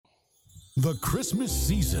The Christmas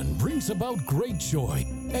season brings about great joy,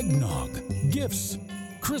 eggnog, gifts,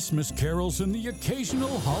 Christmas carols, and the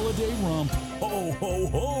occasional holiday romp. Ho, ho,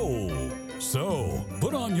 ho! So,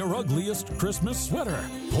 put on your ugliest Christmas sweater,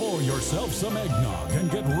 pour yourself some eggnog, and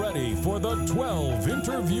get ready for the 12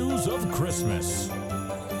 interviews of Christmas.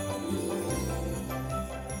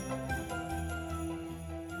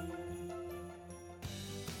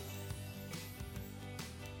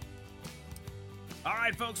 All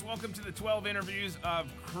right, folks, welcome to the 12 interviews of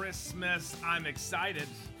Christmas. I'm excited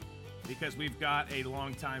because we've got a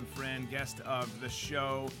longtime friend, guest of the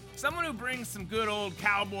show, someone who brings some good old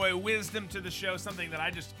cowboy wisdom to the show, something that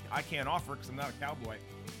I can't offer because I'm not a cowboy.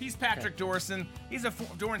 He's Patrick Dorson. He's a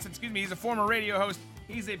former radio host.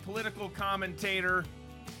 He's a political commentator.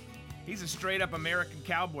 He's a straight-up American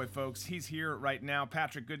cowboy, folks. He's here right now.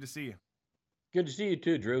 Patrick, good to see you. Good to see you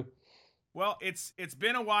too, Drew. Well, it's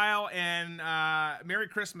been a while, and Merry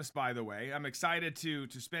Christmas, by the way. I'm excited to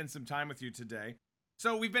spend some time with you today.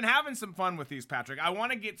 So we've been having some fun with these, Patrick. I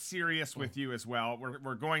want to get serious with you as well.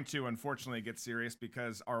 We're going to, unfortunately, get serious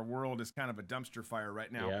because our world is kind of a dumpster fire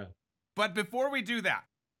right now. Yeah. But before we do that,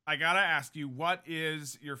 I got to ask you, what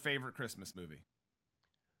is your favorite Christmas movie?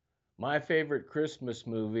 My favorite Christmas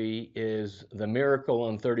movie is The Miracle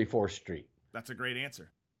on 34th Street. That's a great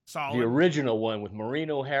answer. Solid. The original one with Maureen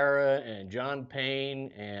O'Hara and John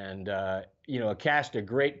Payne and, a cast of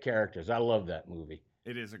great characters. I love that movie.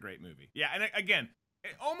 It is a great movie. Yeah, and again,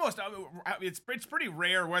 it's pretty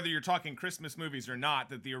rare, whether you're talking Christmas movies or not,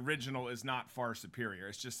 that the original is not far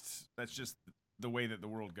superior. That's just the way that the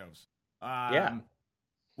world goes. Yeah.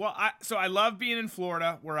 Well, I love being in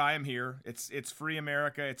Florida, where I am here. It's free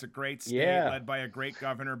America. It's a great state led by a great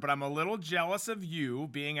governor. But I'm a little jealous of you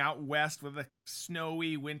being out west with a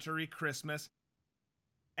snowy, wintry Christmas.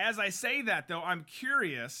 As I say that, though, I'm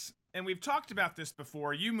curious, and we've talked about this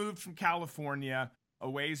before. You moved from California a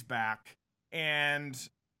ways back and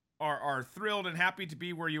are thrilled and happy to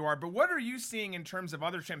be where you are. But what are you seeing in terms of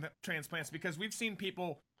other transplants? Because we've seen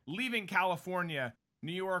people leaving California,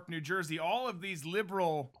 New York, New Jersey, all of these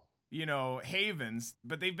liberal, havens,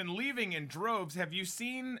 but they've been leaving in droves. Have you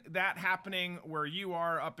seen that happening where you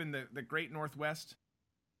are up in the great Northwest?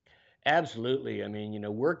 Absolutely. I mean,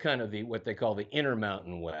 we're kind of what they call the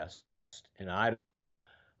Intermountain West. And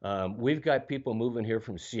we've got people moving here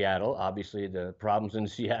from Seattle. Obviously, the problems in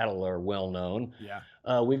Seattle are well known.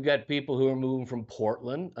 Yeah. We've got people who are moving from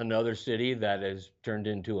Portland, another city that has turned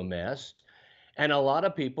into a mess, and a lot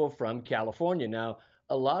of people from California. Now,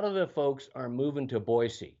 a lot of the folks are moving to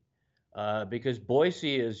Boise because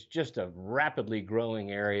Boise is just a rapidly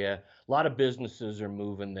growing area. A lot of businesses are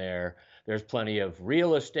moving there. There's plenty of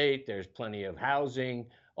real estate. There's plenty of housing,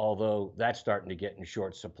 although that's starting to get in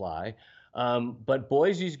short supply. But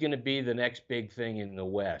Boise's going to be the next big thing in the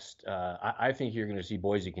West. I think you're going to see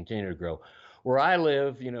Boise continue to grow. Where I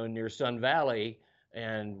live, near Sun Valley,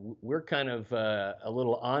 and we're kind of a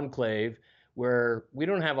little enclave where we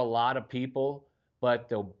don't have a lot of people,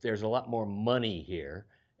 but there's a lot more money here.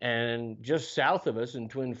 And just south of us in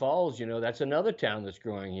Twin Falls, that's another town that's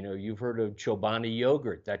growing. You've heard of Chobani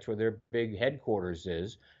Yogurt. That's where their big headquarters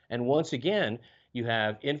is. And once again, you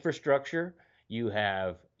have infrastructure, you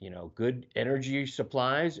have, good energy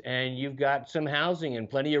supplies, and you've got some housing and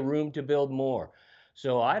plenty of room to build more.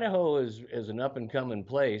 So Idaho is an up and coming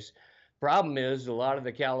place. Problem is, a lot of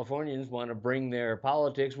the Californians want to bring their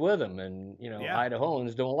politics with them, and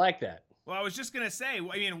Idahoans don't like that. Well, I was just gonna say,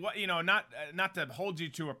 not to hold you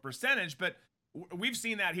to a percentage, but we've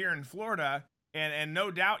seen that here in Florida, and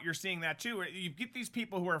no doubt you're seeing that too. You get these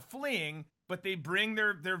people who are fleeing, but they bring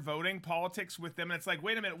their voting politics with them, and it's like,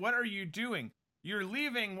 wait a minute, what are you doing? You're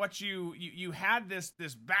leaving what you had this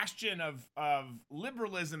bastion of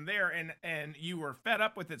liberalism there, and you were fed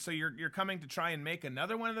up with it, so you're coming to try and make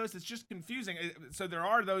another one of those. It's just confusing. So there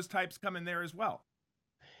are those types coming there as well.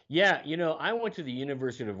 Yeah, I went to the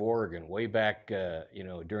University of Oregon way back,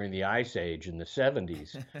 during the Ice Age in the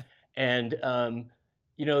 70s. And,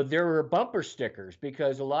 there were bumper stickers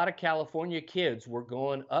because a lot of California kids were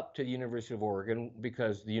going up to the University of Oregon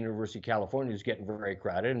because the University of California is getting very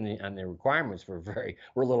crowded and the requirements were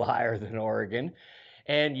a little higher than Oregon.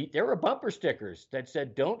 And there were bumper stickers that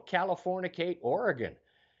said, "Don't Californicate Oregon."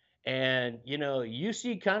 And, you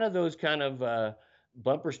see kind of those kind of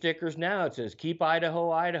bumper stickers now. It says, "Keep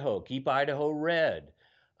Idaho, Idaho, keep Idaho red."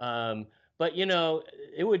 But,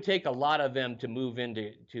 it would take a lot of them to move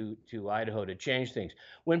into to Idaho to change things.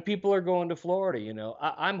 When people are going to Florida,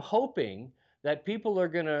 I'm hoping that people are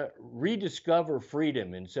going to rediscover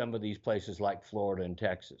freedom in some of these places like Florida and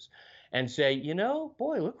Texas and say,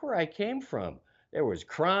 boy, look where I came from. There was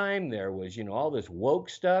crime. There was, all this woke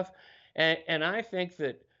stuff. And I think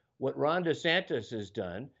that what Ron DeSantis has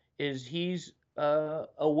done is he's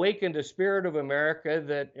awakened a spirit of America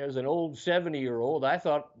that, as an old 70-year-old, I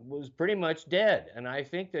thought was pretty much dead. And I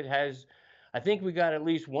think we got at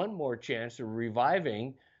least one more chance of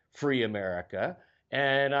reviving free America.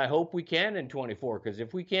 And I hope we can in 24, because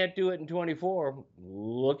if we can't do it in 24,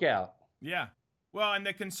 look out. Yeah. Well, and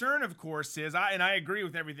the concern, of course, is, I agree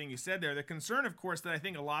with everything you said there. The concern, of course, that I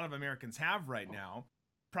think a lot of Americans have right now,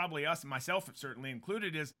 probably us, myself certainly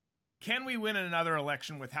included, is can we win another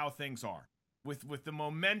election with how things are? With the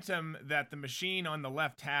momentum that the machine on the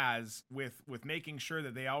left has, with making sure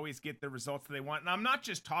that they always get the results that they want. And I'm not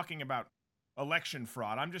just talking about election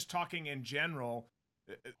fraud. I'm just talking in general.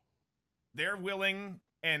 They're willing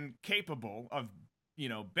and capable of,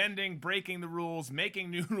 bending, breaking the rules, making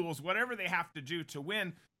new rules, whatever they have to do to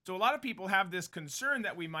win. So a lot of people have this concern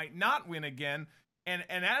that we might not win again. And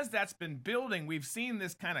as that's been building, we've seen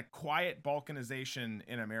this kind of quiet balkanization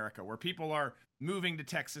in America, where people are moving to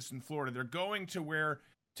Texas and Florida. They're going to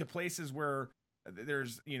places where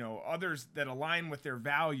there's, others that align with their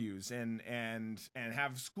values and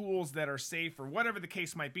have schools that are safe, or whatever the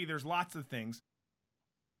case might be. There's lots of things.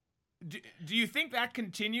 Do you think that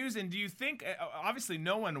continues? And do you think, obviously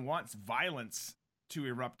no one wants violence to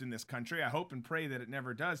erupt in this country. I hope and pray that it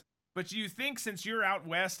never does. But do you think, since you're out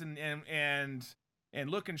west and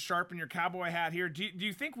looking sharp in your cowboy hat here, do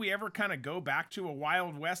you think we ever kind of go back to a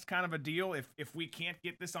Wild West kind of a deal if we can't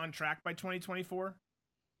get this on track by 2024?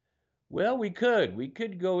 Well, we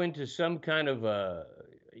could go into some kind of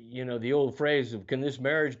the old phrase of, can this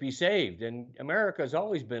marriage be saved? And America's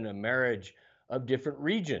always been a marriage of different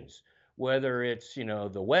regions, whether it's,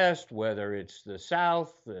 the West, whether it's the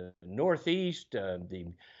South, the Northeast,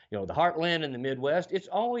 the heartland and the Midwest. It's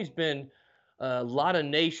always been a lot of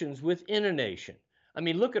nations within a nation. I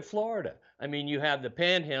mean, look at Florida. I mean, you have the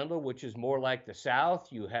Panhandle, which is more like the South.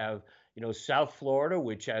 You have, South Florida,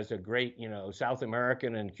 which has a great, South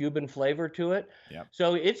American and Cuban flavor to it. Yep.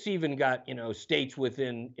 So it's even got, states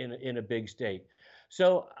within in a big state.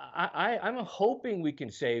 So I'm hoping we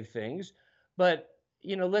can save things, but,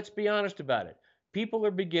 let's be honest about it. People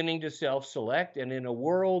are beginning to self-select, and in a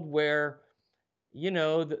world where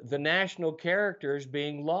the national character is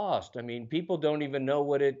being lost. I mean, people don't even know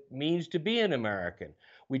what it means to be an American.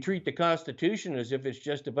 We treat the Constitution as if it's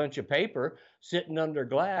just a bunch of paper sitting under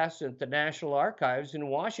glass at the National Archives in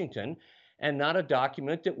Washington, and not a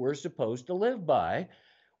document that we're supposed to live by.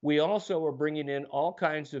 We also are bringing in all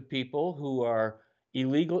kinds of people who are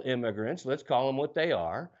illegal immigrants, let's call them what they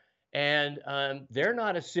are, and they're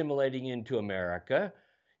not assimilating into America.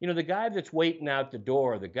 The guy that's waiting out the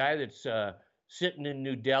door, the guy that's sitting in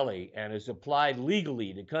New Delhi and has applied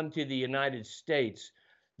legally to come to the United States,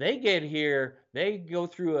 they get here, they go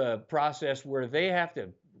through a process where they have to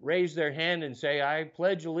raise their hand and say, I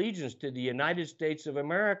pledge allegiance to the United States of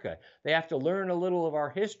America. They have to learn a little of our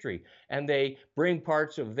history, and they bring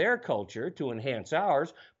parts of their culture to enhance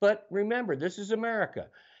ours. But remember, this is America.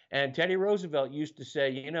 And Teddy Roosevelt used to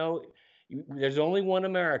say, there's only one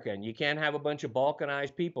America, and you can't have a bunch of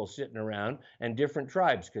balkanized people sitting around and different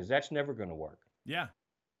tribes, because that's never going to work. Yeah.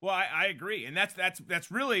 Well, I agree. And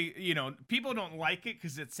that's really, people don't like it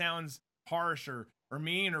because it sounds harsh or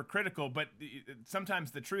mean or critical, but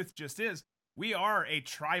sometimes the truth just is, we are a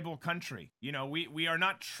tribal country. We are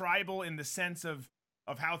not tribal in the sense of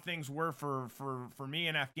how things were for me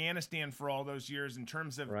in Afghanistan for all those years in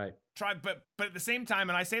terms of tribe. But at the same time,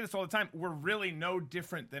 and I say this all the time, we're really no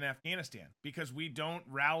different than Afghanistan, because we don't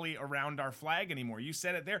rally around our flag anymore. You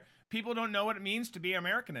said it there. People don't know what it means to be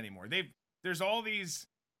American anymore. There's all these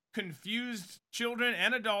confused children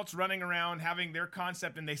and adults running around having their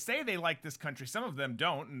concept, and they say they like this country. Some of them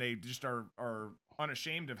don't, and they just are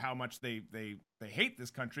unashamed of how much they hate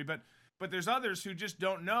this country. But there's others who just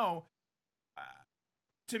don't know.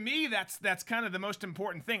 To me, that's kind of the most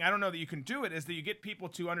important thing. I don't know that you can do it, is that you get people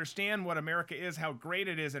to understand what America is, how great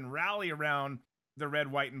it is, and rally around the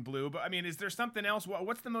red, white, and blue. But I mean, is there something else?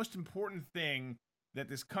 What's the most important thing that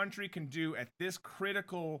this country can do at this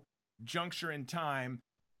critical juncture in time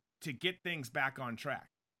to get things back on track?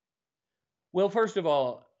 Well, first of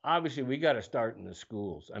all, obviously we got to start in the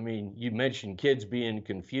schools. I mean, you mentioned kids being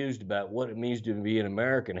confused about what it means to be an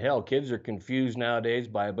American. Hell, kids are confused nowadays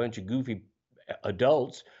by a bunch of goofy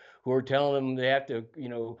adults who are telling them they have to,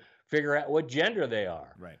 figure out what gender they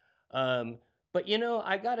are. Right. But,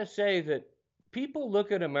 I got to say that people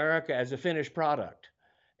look at America as a finished product.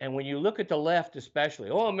 And when you look at the left, especially,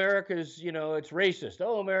 America's, it's racist.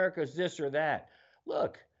 America's this or that.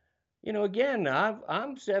 Look, again,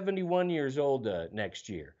 I'm 71 years old next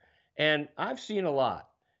year, and I've seen a lot.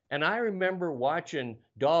 And I remember watching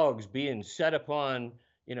dogs being set upon,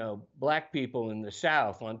 black people in the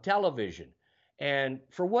South on television. And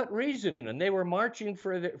for what reason? And they were marching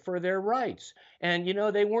for their rights. And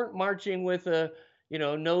they weren't marching with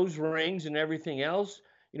nose rings and everything else.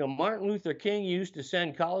 Martin Luther King used to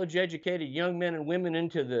send college-educated young men and women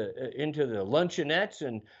into the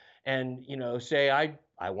luncheonettes and say,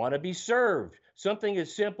 I want to be served. Something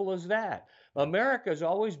as simple as that. America's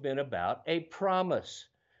always been about a promise.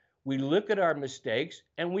 We look at our mistakes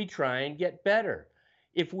and we try and get better.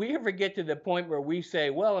 If we ever get to the point where we say,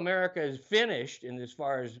 well, America is finished in as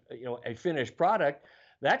far as a finished product,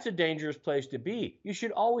 that's a dangerous place to be. You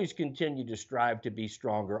should always continue to strive to be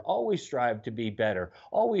stronger, always strive to be better,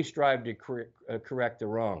 always strive to correct the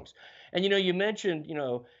wrongs. And you mentioned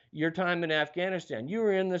your time in Afghanistan. You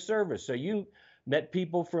were in the service, so you met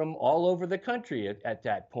people from all over the country at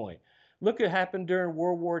that point. Look what happened during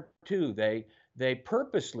World War II. They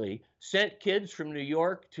purposely sent kids from New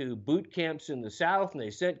York to boot camps in the South, and they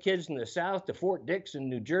sent kids in the South to Fort Dix in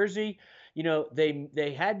New Jersey.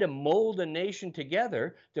 They had to mold a nation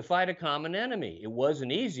together to fight a common enemy. It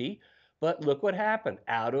wasn't easy, but look what happened.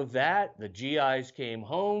 Out of that, the GIs came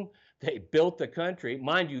home. They built the country.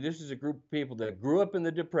 Mind you, this is a group of people that grew up in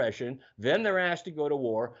the Depression. Then they're asked to go to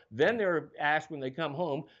war. Then they're asked when they come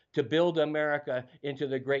home to build America into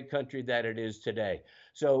the great country that it is today.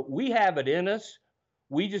 So we have it in us.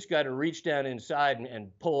 We just got to reach down inside and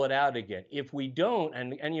pull it out again. If we don't,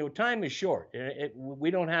 and time is short. We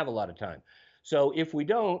don't have a lot of time. So if we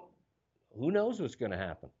don't, who knows what's going to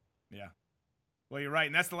happen? Yeah. Well, you're right.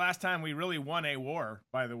 And that's the last time we really won a war,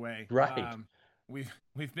 by the way. Right.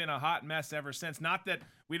 We've been a hot mess ever since. Not that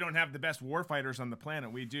we don't have the best warfighters on the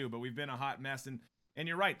planet. We do, but we've been a hot mess. And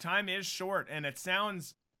you're right. Time is short, and it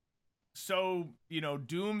sounds so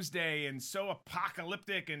doomsday and so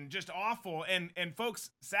apocalyptic and just awful, and folks,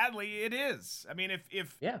 sadly it is. I mean,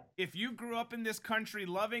 if you grew up in this country,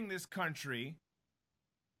 loving this country,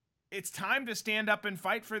 it's time to stand up and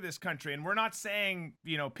fight for this country. And we're not saying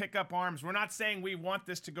pick up arms. We're not saying we want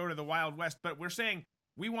this to go to the Wild West, but we're saying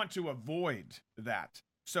we want to avoid that.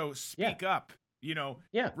 So speak up.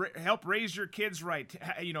 Help raise your kids right.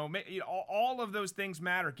 All of those things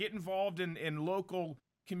matter. Get involved in local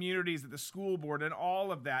communities, at the school board, and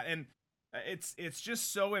all of that. And it's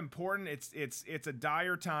just so important. It's a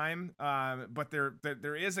dire time, but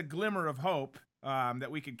there is a glimmer of hope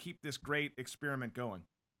that we could keep this great experiment going.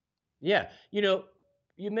 Yeah, you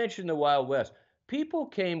mentioned the Wild West. People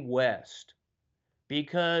came west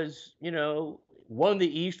because one,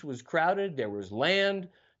 the East was crowded. There was land.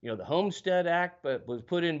 The Homestead Act was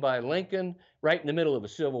put in by Lincoln right in the middle of a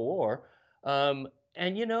Civil War. And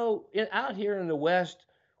out here in the West,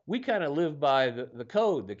 we kind of live by the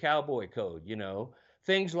code, the cowboy code,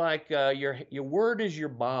 things like your word is your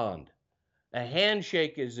bond. A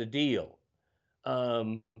handshake is a deal.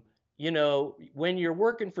 When you're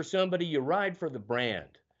working for somebody, you ride for the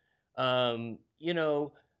brand.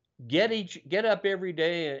 Get up every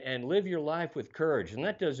day and live your life with courage. And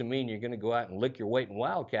that doesn't mean you're going to go out and lick your weight in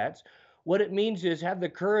Wildcats. What it means is have the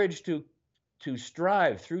courage to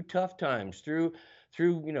strive through tough times, through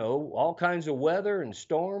all kinds of weather and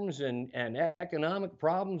storms and economic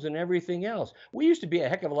problems and everything else. We used to be a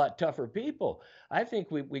heck of a lot tougher people. I think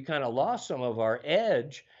we kind of lost some of our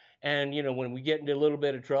edge. And, when we get into a little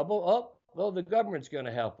bit of trouble, the government's going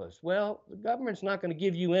to help us. Well, the government's not going to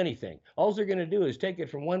give you anything. All they're going to do is take it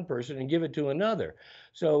from one person and give it to another.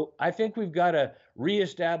 So I think we've got to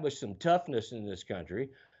reestablish some toughness in this country.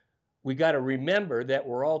 We got to remember that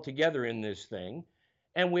we're all together in this thing.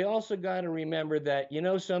 And we also got to remember that,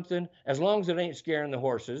 something, as long as it ain't scaring the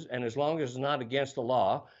horses and as long as it's not against the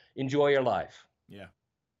law, enjoy your life. Yeah,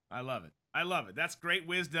 I love it. That's great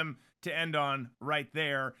wisdom to end on right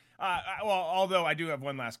there. Although I do have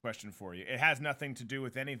one last question for you. It has nothing to do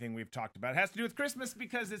with anything we've talked about. It has to do with Christmas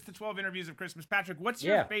because it's the 12 Interviews of Christmas. Patrick, what's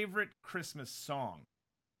your favorite Christmas song?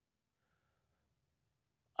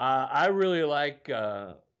 I really like,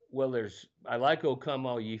 I like O Come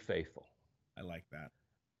All Ye Faithful. I like that.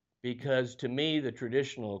 Because to me, the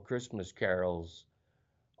traditional Christmas carols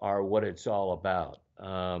are what it's all about.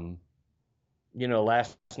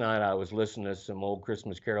 Last night I was listening to some old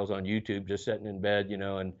Christmas carols on YouTube, just sitting in bed,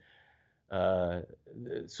 and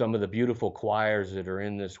some of the beautiful choirs that are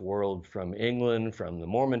in this world from England, from the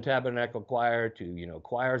Mormon Tabernacle Choir to,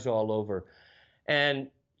 choirs all over. And,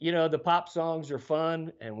 the pop songs are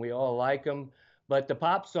fun and we all like them, but the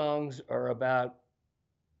pop songs are about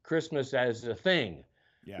Christmas as a thing.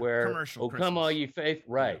 Yeah, where commercial "Oh Christmas. Come All Ye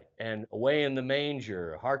Faithful," right, yeah. And "Away in the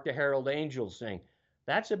Manger," "Hark the Herald Angels Sing."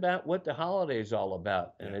 That's about what the holiday is all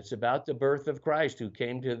about. And it's about the birth of Christ, who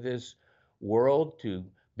came to this world to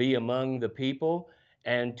be among the people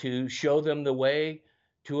and to show them the way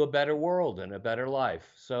to a better world and a better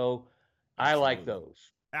life. So I like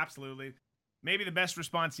those. Absolutely. Maybe the best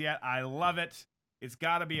response yet. I love it. It's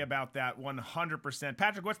got to be about that 100%.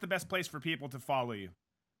 Patrick, what's the best place for people to follow you?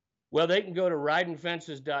 Well, they can go to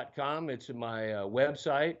ridingfences.com. It's my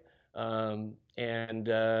website. And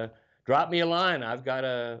drop me a line. I've got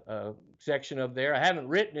a section up there. I haven't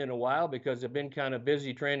written in a while because I've been kind of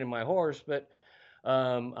busy training my horse, but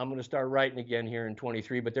I'm going to start writing again here in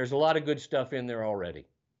 23. But there's a lot of good stuff in there already.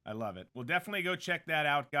 I love it. Well, definitely go check that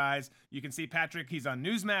out, guys. You can see Patrick. He's on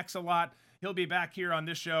Newsmax a lot. He'll be back here on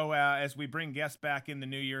this show as we bring guests back in the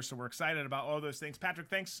new year. So we're excited about all those things. Patrick,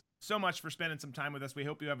 thanks so much for spending some time with us. We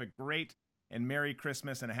hope you have a great and Merry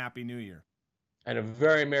Christmas and a Happy New Year. And a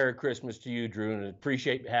very Merry Christmas to you, Drew, and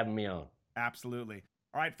appreciate having me on. Absolutely.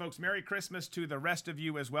 All right, folks, Merry Christmas to the rest of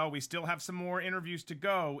you as well. We still have some more interviews to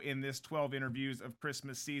go in this 12 interviews of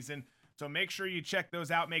Christmas season. So make sure you check those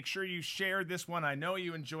out. Make sure you share this one. I know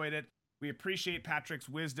you enjoyed it. We appreciate Patrick's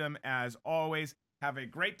wisdom as always. Have a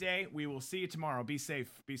great day. We will see you tomorrow. Be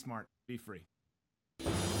safe, be smart, be free.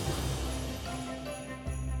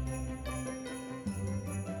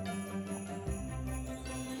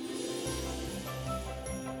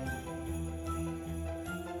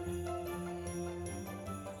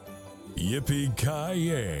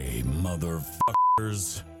 Yippee-ki-yay,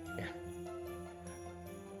 motherfuckers.